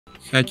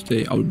Hi,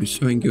 today I will be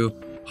showing you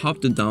how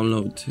to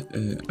download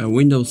a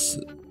Windows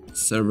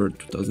Server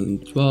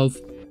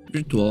 2012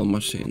 virtual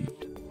machine.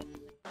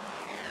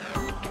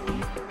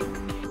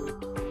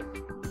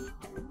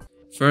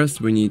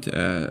 First, we need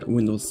a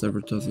Windows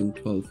Server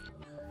 2012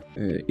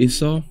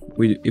 ISO.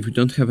 If we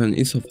don't have an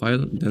ISO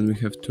file, then we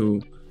have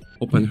to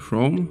open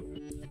Chrome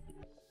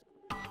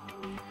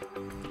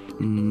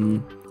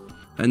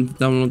and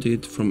download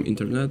it from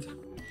internet.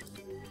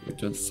 We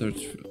just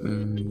search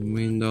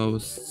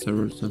Windows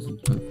Server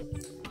 2012.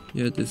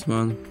 Yeah, this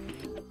one.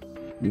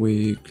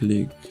 We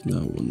click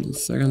now on the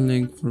second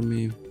link for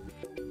me.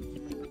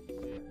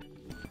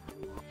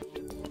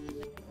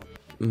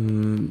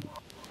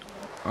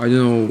 I don't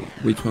know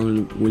which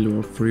one will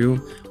work for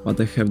you,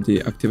 but I have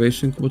the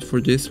activation code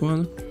for this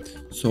one,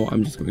 so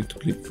I'm just going to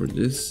click for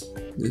this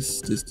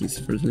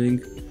first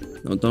link.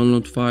 Now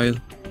download file,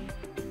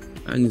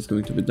 and it's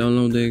going to be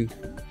downloading.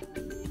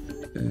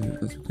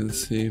 As you can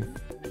see,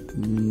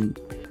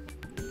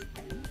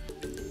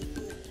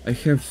 I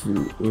have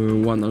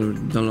one already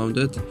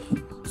downloaded,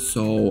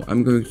 so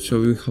I'm going to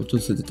show you how to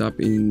set it up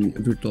in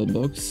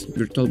VirtualBox.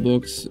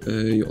 VirtualBox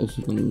you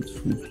also download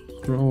from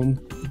Chrome.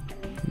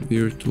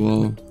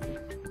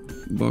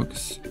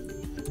 VirtualBox.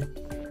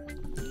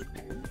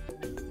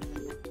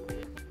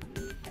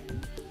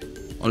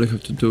 All you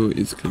have to do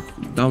is click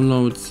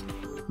downloads,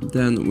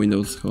 then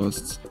Windows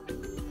hosts.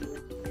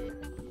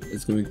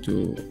 It's going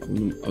to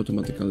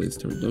automatically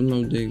start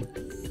downloading.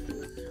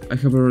 I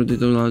have already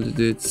downloaded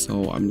it,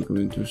 so I'm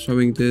going to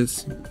showing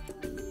this.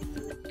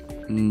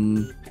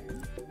 When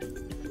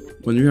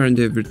we are in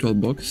the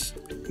VirtualBox,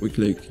 we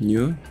click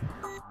new.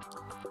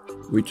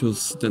 We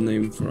choose the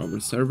name for our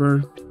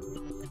server.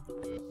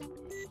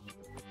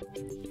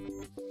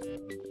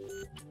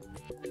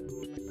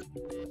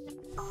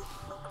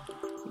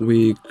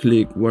 We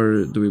click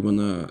where do we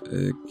wanna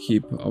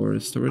keep our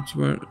storage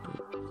where.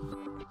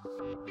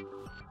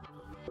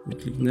 We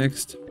click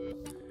next.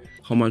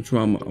 How much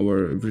RAM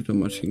our virtual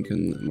machine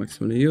can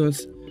maximally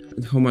use,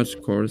 and how much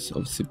cores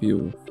of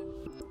CPU.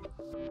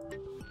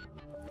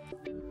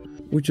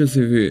 We choose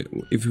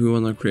if we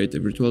wanna create a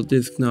virtual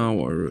disk now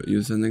or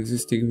use an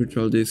existing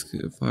virtual disk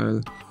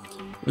file.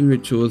 When we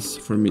choose,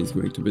 for me it's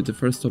going to be the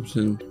first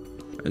option,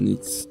 and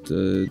it's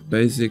the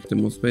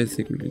most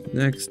basic. We click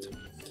next,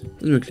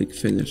 and we click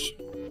finish.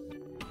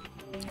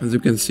 As you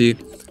can see,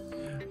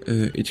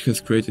 it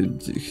has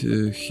created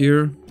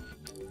here.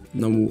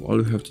 Now all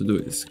you have to do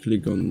is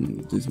click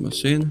on this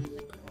machine,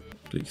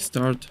 click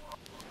start.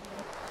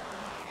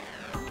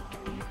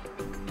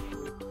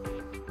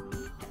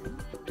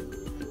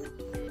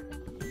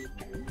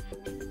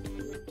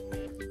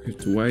 You have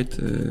to wait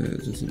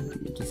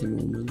just a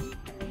moment.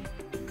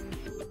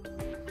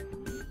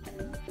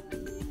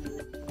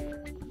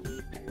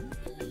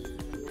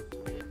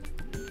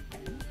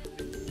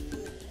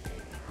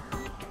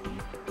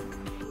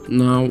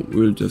 Now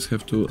we'll just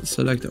have to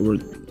select our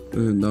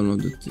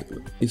downloaded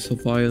ISO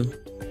file.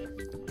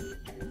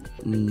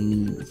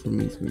 For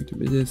me it's going to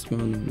be this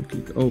one. We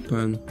click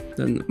open,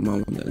 then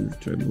mount and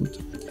reboot.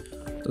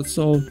 That's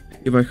all.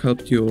 If I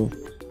helped you,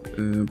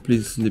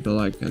 please leave a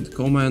like and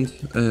comment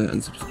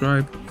and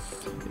subscribe.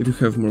 If you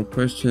have more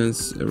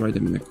questions, write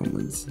them in the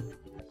comments.